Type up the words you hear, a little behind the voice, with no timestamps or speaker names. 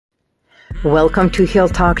Welcome to Heal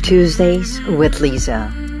Talk Tuesdays with Liza,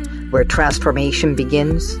 where transformation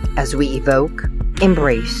begins as we evoke,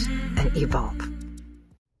 embrace, and evolve.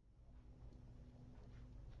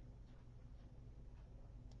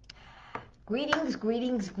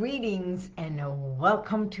 Greetings, and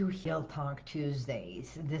welcome to Heal Talk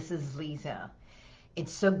Tuesdays. This is Liza.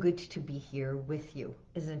 It's so good to be here with you,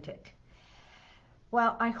 isn't it?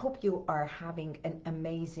 Well, I hope you are having an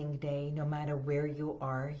amazing day. No matter where you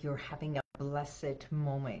are, you're having a blessed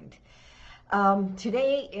moment.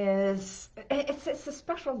 Today it's a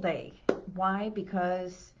special day. Why?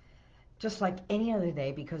 Because just like any other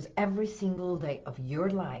day, because every single day of your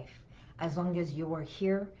life, as long as you are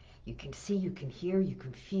here, you can see, you can hear, you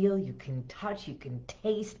can feel, you can touch, you can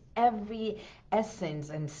taste. Every essence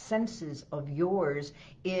and senses of yours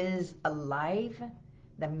is alive.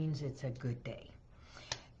 That means it's a good day.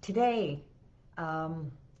 Today,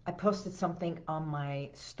 I posted something on my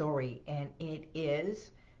story, and it is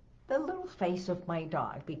the little face of my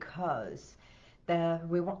dog, because I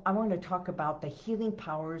want to talk about the healing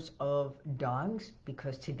powers of dogs,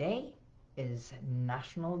 because today is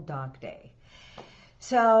National Dog Day.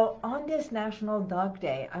 So on this National Dog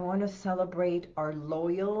Day, I want to celebrate our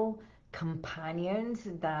loyal companions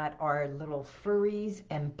that are little furries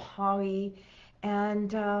and pawy,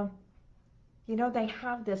 and you know, they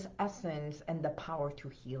have this essence and the power to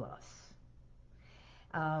heal us.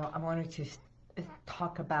 I wanted to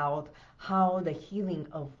talk about how the healing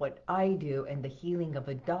of what I do and the healing of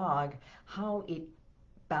a dog, how it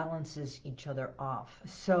balances each other off.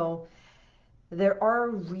 So there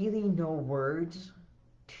are really no words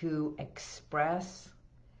to express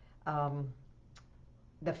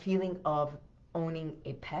the feeling of owning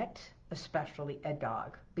a pet, especially a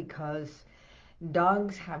dog, because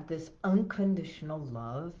dogs have this unconditional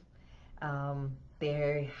love.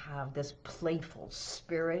 They have this playful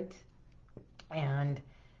spirit and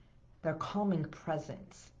their calming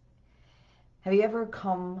presence. Have you ever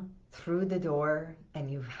come through the door and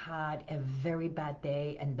you've had a very bad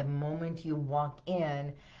day, and the moment you walk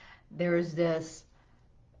in, there's this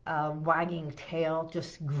wagging tail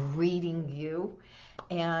just greeting you,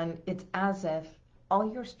 and it's as if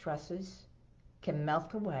all your stresses can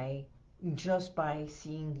melt away just by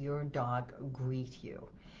seeing your dog greet you.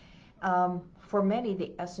 For many,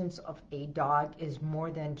 the essence of a dog is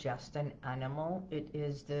more than just an animal. It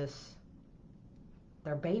is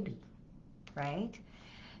their baby, right?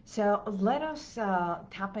 So let us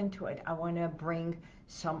tap into it. I want to bring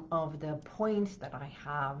some of the points that I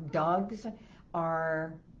have. Dogs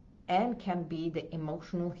are and can be the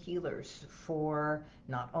emotional healers for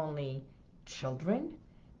not only children,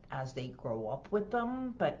 as they grow up with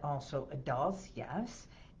them, but also adults, yes,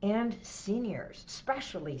 and seniors,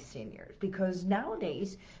 especially seniors, because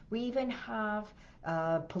nowadays we even have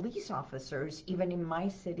police officers. Even in my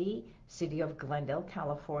city of Glendale,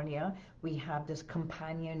 California, we have this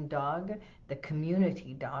companion dog, the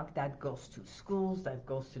community dog, that goes to schools, that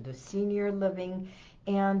goes to the senior living,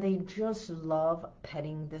 and they just love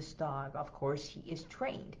petting this dog. Of course, he is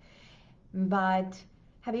trained, but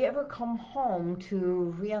have you ever come home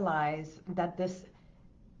to realize that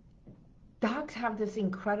dogs have this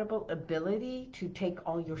incredible ability to take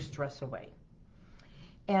all your stress away?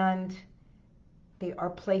 And they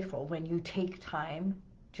are playful. When you take time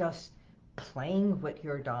just playing with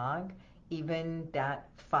your dog, even that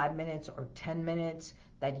 5 minutes or 10 minutes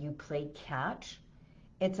that you play catch,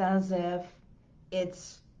 it's as if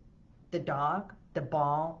it's the dog, the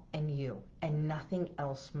ball, and you, and nothing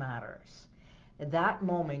else matters. At that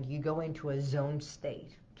moment, you go into a zone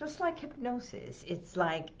state. Just like hypnosis, it's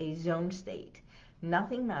like a zone state.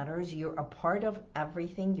 Nothing matters. You're a part of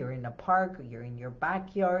everything. You're in a park, you're in your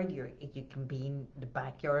backyard, you can be in the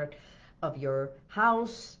backyard of your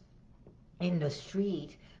house, in the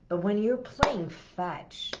street. But when you're playing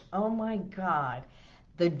fetch, oh my God,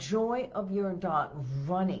 the joy of your dog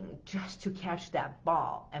running just to catch that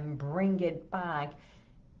ball and bring it back,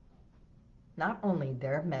 not only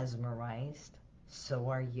they're mesmerized, so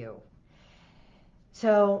are you.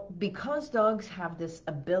 So because dogs have this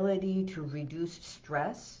ability to reduce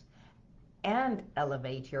stress and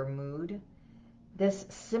elevate your mood, this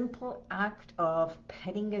simple act of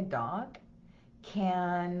petting a dog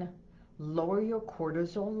can lower your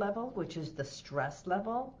cortisol level, which is the stress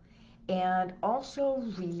level, and also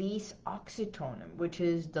release oxytocin, which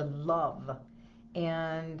is the love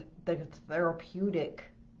and the therapeutic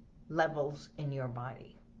levels in your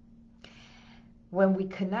body. When we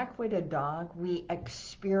connect with a dog, we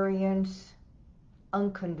experience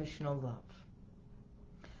unconditional love.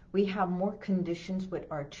 We have more conditions with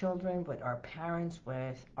our children, with our parents,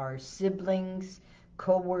 with our siblings,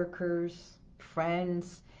 co-workers,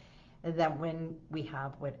 friends, than when we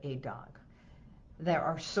have with a dog. There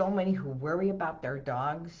are so many who worry about their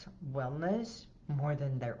dog's wellness more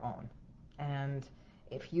than their own. And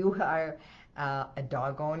if you are a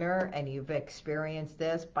dog owner and you've experienced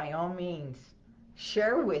this, by all means,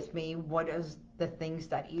 share with me what is the things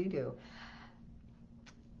that you do.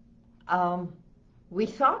 We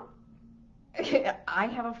thought, I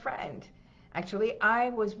have a friend. Actually, I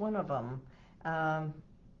was one of them.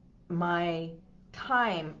 My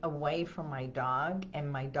time away from my dog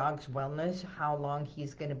and my dog's wellness, how long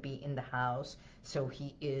he's going to be in the house so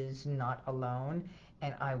he is not alone,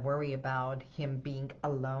 and I worry about him being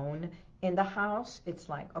alone in the house. It's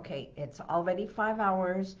like, okay, it's already 5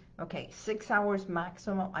 hours, okay, 6 hours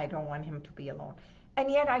maximum, I don't want him to be alone.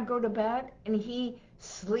 And yet I go to bed and he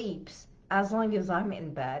sleeps as long as I'm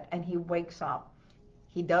in bed, and he wakes up.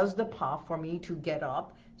 He does the paw for me to get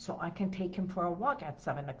up so I can take him for a walk at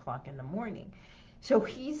 7 o'clock in the morning. So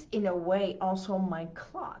he's, in a way, also my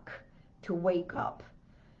clock to wake up.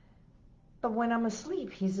 But when I'm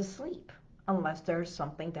asleep, he's asleep, unless there's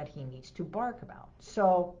something that he needs to bark about.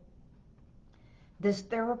 So this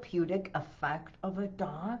therapeutic effect of a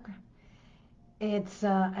dog, it's,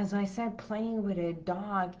 as I said, playing with a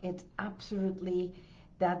dog, it's absolutely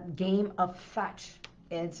that game of fetch.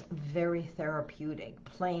 It's very therapeutic.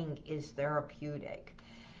 Playing is therapeutic.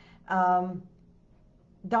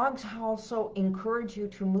 Dogs also encourage you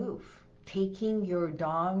to move. Taking your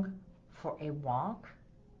dog for a walk.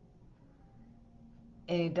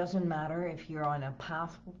 It doesn't matter if you're on a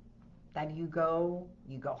path that you go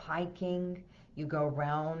hiking, you go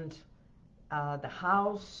around the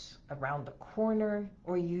house, around the corner,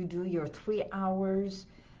 or you do your 3 hours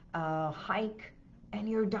hike and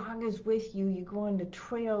your dog is with you. You go on the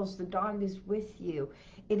trails, the dog is with you.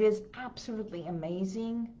 It is absolutely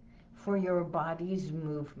amazing for your body's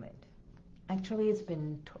movement. Actually, it's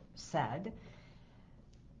been said,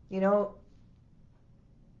 you know,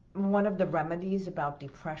 one of the remedies about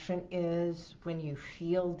depression is when you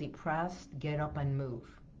feel depressed, get up and move.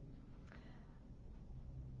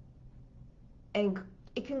 And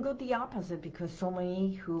it can go the opposite, because so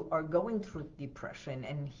many who are going through depression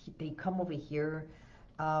and they come over here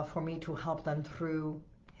for me to help them through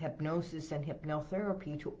hypnosis and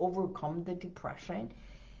hypnotherapy to overcome the depression.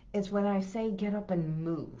 It's when I say get up and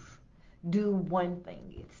move. Do one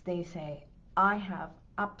thing. It's they say, I have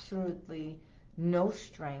absolutely no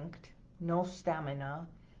strength, no stamina,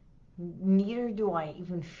 neither do I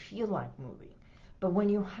even feel like moving. But when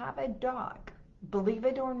you have a dog, believe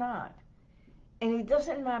it or not, and it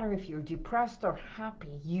doesn't matter if you're depressed or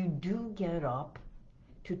happy, you do get up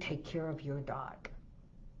to take care of your dog,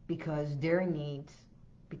 because their needs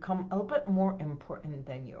become a little bit more important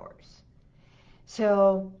than yours.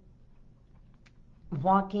 So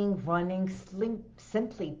walking, running,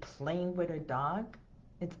 simply playing with a dog,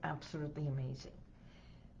 it's absolutely amazing.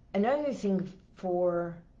 Another thing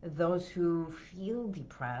for those who feel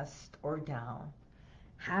depressed or down,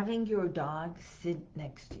 having your dog sit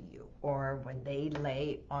next to you, or when they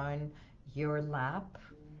lay on your lap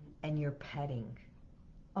and you're petting.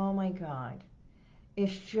 Oh my God,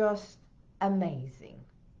 it's just amazing.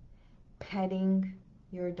 Petting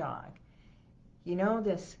your dog. You know,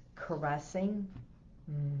 this caressing.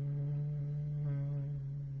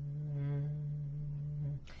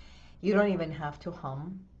 You don't even have to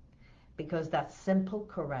hum, because that simple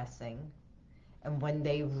caressing, and when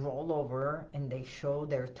they roll over and they show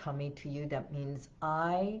their tummy to you, that means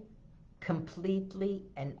I completely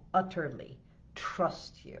and utterly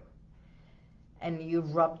trust you. And you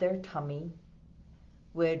rub their tummy,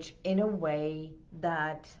 which in a way,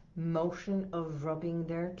 that motion of rubbing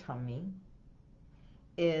their tummy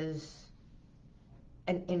is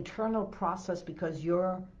an internal process, because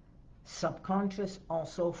your subconscious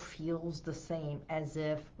also feels the same, as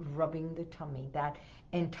if rubbing the tummy. That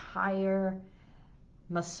entire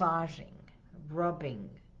massaging, rubbing,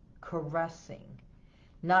 caressing,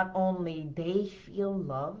 not only they feel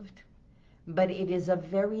loved, but it is a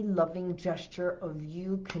very loving gesture of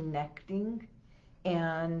you connecting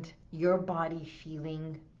and your body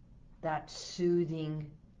feeling that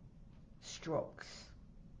soothing strokes.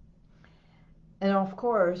 And of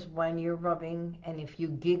course, when you're rubbing, and if you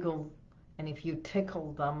giggle and if you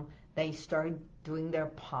tickle them, they start doing their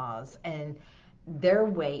paws, and their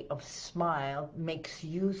way of smile makes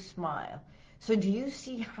you smile. So do you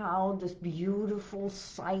see how this beautiful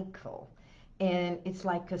cycle, and it's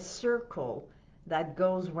like a circle that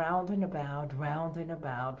goes round and about, round and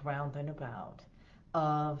about, round and about,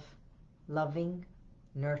 of loving,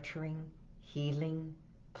 nurturing, healing,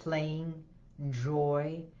 playing,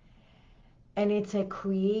 joy. And it's a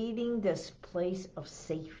creating this place of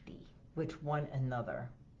safety with one another.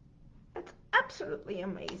 It's absolutely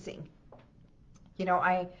amazing. You know,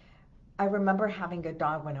 I remember having a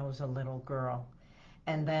dog when I was a little girl,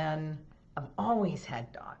 and then I've always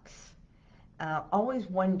had dogs. Always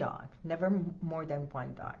one dog, never more than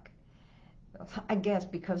one dog. I guess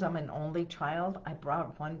because I'm an only child, I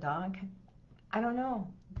brought one dog. I don't know.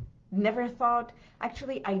 Never thought,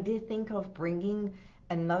 actually, I did think of bringing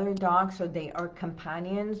another dog so they are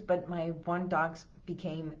companions, but my one dogs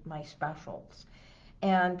became my specials.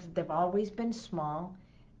 And they've always been small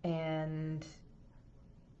and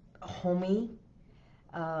homey,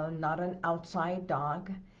 not an outside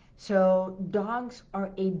dog. So dogs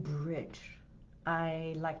are a bridge.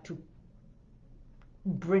 I like to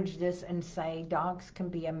bridge this and say dogs can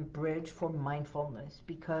be a bridge for mindfulness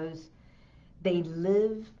because they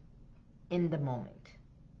live in the moment.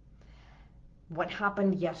 What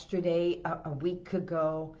happened yesterday, a week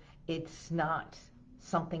ago, it's not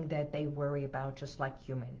something that they worry about, just like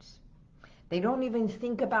humans. They don't even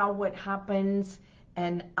think about what happens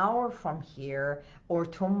an hour from here or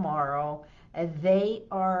tomorrow. They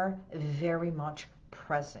are very much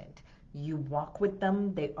present. You walk with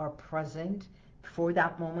them, they are present for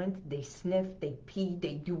that moment. They sniff, they pee,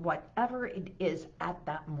 they do whatever it is at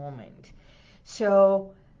that moment.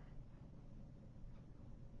 So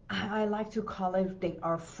I like to call it they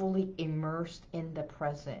are fully immersed in the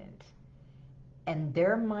present. And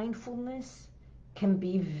their mindfulness can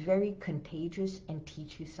be very contagious and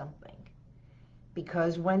teach you something.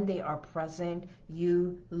 Because when they are present,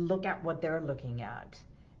 you look at what they're looking at,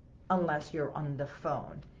 unless you're on the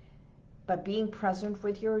phone. But being present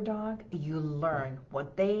with your dog, you learn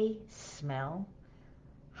what they smell,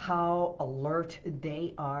 how alert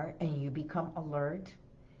they are, and you become alert.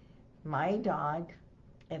 My dog,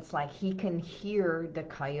 it's like he can hear the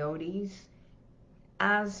coyotes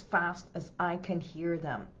as fast as I can hear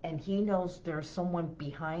them. And he knows there's someone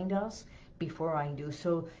behind us before I do.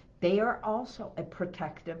 So they are also a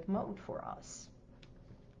protective mode for us.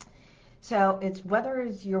 So it's whether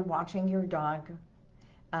it's you're watching your dog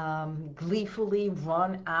gleefully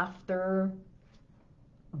run after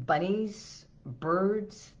bunnies,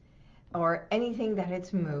 birds, or anything that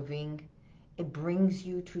it's moving, it brings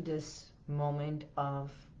you to this moment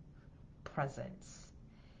of presence.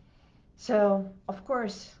 So, of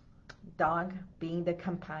course, dog being the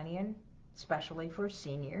companion, especially for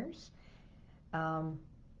seniors.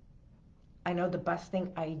 I know the best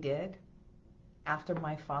thing I did after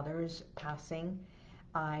my father's passing,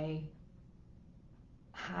 I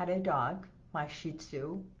had a dog, my Shih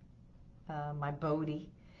Tzu, my Bodhi,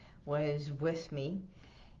 was with me.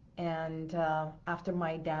 And after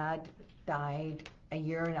my dad died, a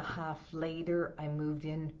year and a half later, I moved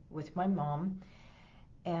in with my mom.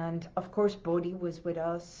 And of course, Bodhi was with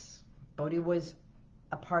us. Bodhi was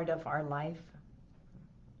a part of our life.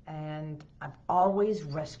 And I've always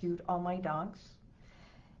rescued all my dogs.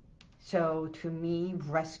 So to me,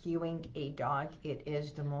 rescuing a dog, it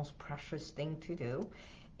is the most precious thing to do.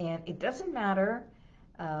 And it doesn't matter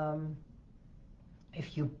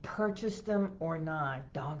if you purchase them or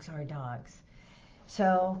not. Dogs are dogs.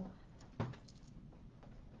 So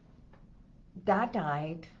Dad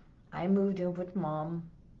died. I moved in with Mom.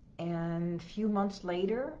 And a few months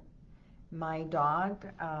later, my dog,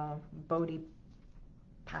 Bodhi,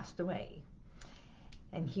 passed away.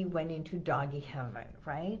 And he went into doggy heaven,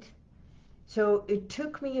 right? So it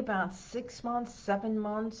took me about 6 months, 7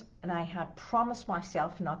 months, and I had promised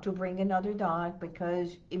myself not to bring another dog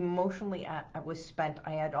because emotionally I was spent.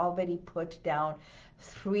 I had already put down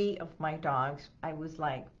 3 of my dogs. I was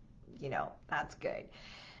like, you know, that's good.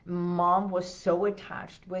 Mom was so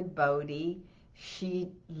attached with Bodhi.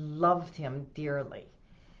 She loved him dearly.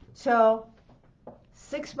 So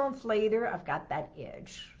 6 months later, I've got that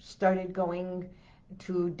itch. Started going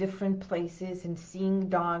to different places and seeing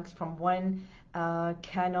dogs from one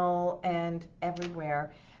kennel and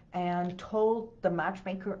everywhere, and told the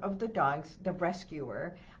matchmaker of the dogs, the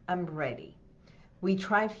rescuer, I'm ready. We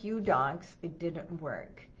tried few dogs, it didn't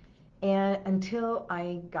work. And until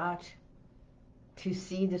I got to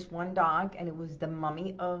see this one dog, and it was the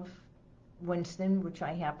mummy of Winston, which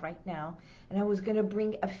I have right now, and I was going to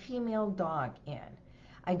bring a female dog in.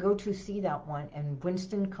 I go to see that one, and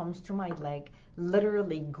Winston comes to my leg,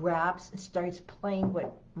 literally grabs and starts playing with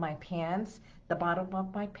my pants, the bottom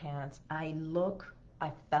of my pants. I look,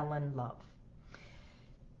 I fell in love.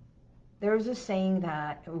 There's a saying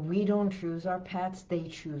that we don't choose our pets, they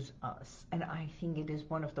choose us. And I think it is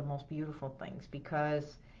one of the most beautiful things,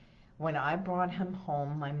 because when I brought him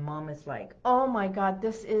home, my mom is like, oh my God,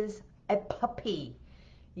 this is a puppy.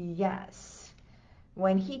 Yes.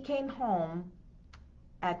 When he came home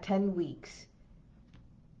at 10 weeks,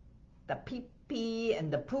 the pee-pee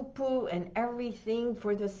and the poo-poo and everything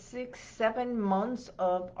for the 6-7 months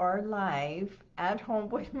of our life at home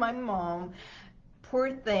with my mom,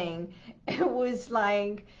 poor thing, it was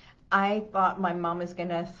like I thought my mom was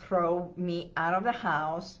gonna throw me out of the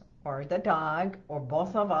house, or the dog, or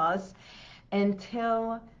both of us,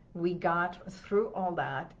 until we got through all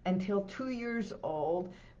that, until 2 years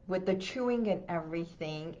old, with the chewing and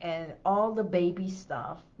everything and all the baby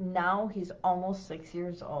stuff. Now he's almost 6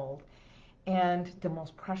 years old, and the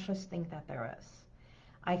most precious thing that there is.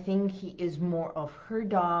 I think he is more of her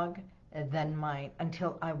dog than mine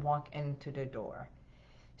until I walk into the door.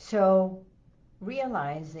 So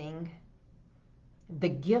realizing the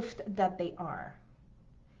gift that they are,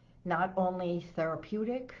 not only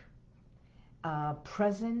therapeutic,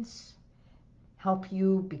 presence, help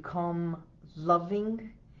you become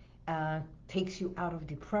loving, takes you out of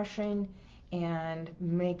depression, and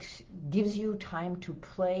gives you time to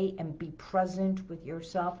play and be present with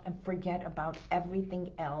yourself and forget about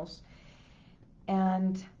everything else.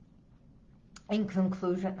 And in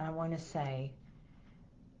conclusion, I want to say,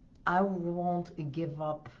 I won't give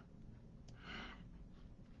up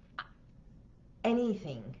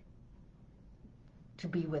anything to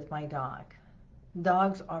be with my dog.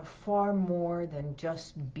 Dogs are far more than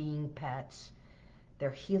just being pets.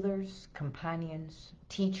 They're healers, companions,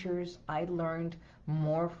 teachers. I learned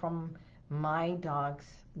more from my dogs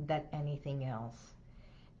than anything else.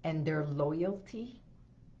 And their loyalty,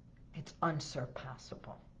 it's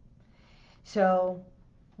unsurpassable. So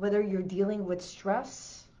whether you're dealing with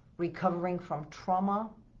stress, recovering from trauma,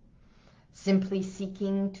 simply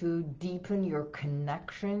seeking to deepen your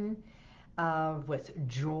connection with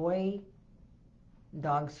joy,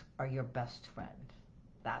 dogs are your best friend.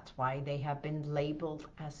 That's why they have been labeled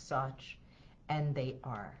as such, and they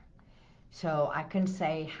are. So I can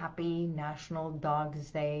say happy National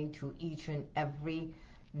Dogs Day to each and every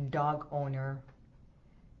dog owner,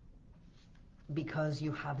 because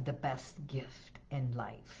you have the best gift in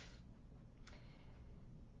life.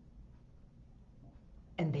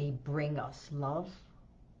 And they bring us love,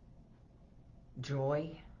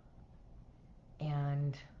 joy,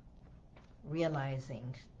 and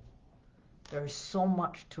realizing there's so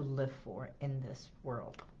much to live for in this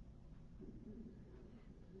world.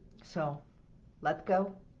 So let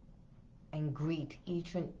go and greet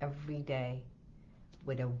each and every day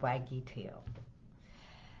with a waggy tail.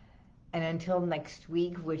 And until next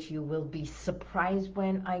week, which you will be surprised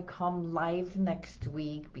when I come live next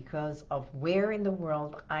week because of where in the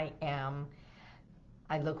world I am,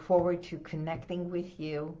 I look forward to connecting with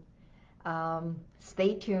you.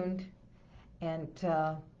 Stay tuned, and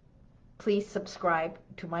please subscribe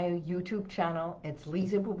to my YouTube channel. It's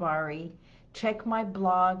Liza Boubari. Check my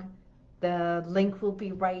blog. The link will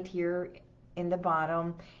be right here in the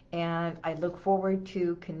bottom, and I look forward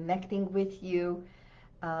to connecting with you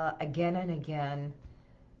again and again.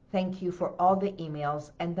 Thank you for all the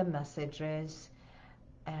emails and the messages.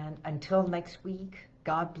 And until next week,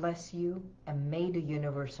 God bless you, and may the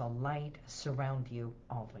universal light surround you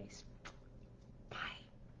always. Bye.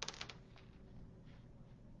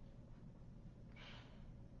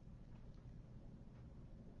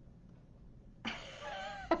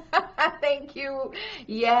 Thank you.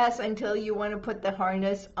 Yes, until you want to put the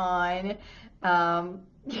harness on.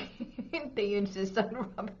 They insist on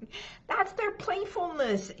rubbing. That's their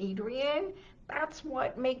playfulness, Adrian. That's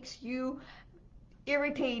what makes you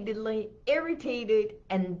irritated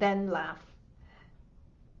and then laugh.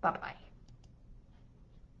 Bye-bye.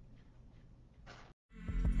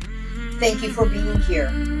 Thank you for being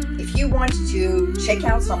here. If you want to check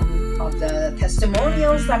out some of the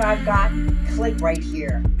testimonials that I've got, click right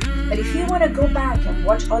here. But if you want to go back and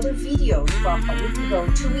watch other videos from a week ago,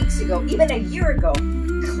 2 weeks ago, even a year ago,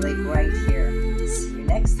 click right here.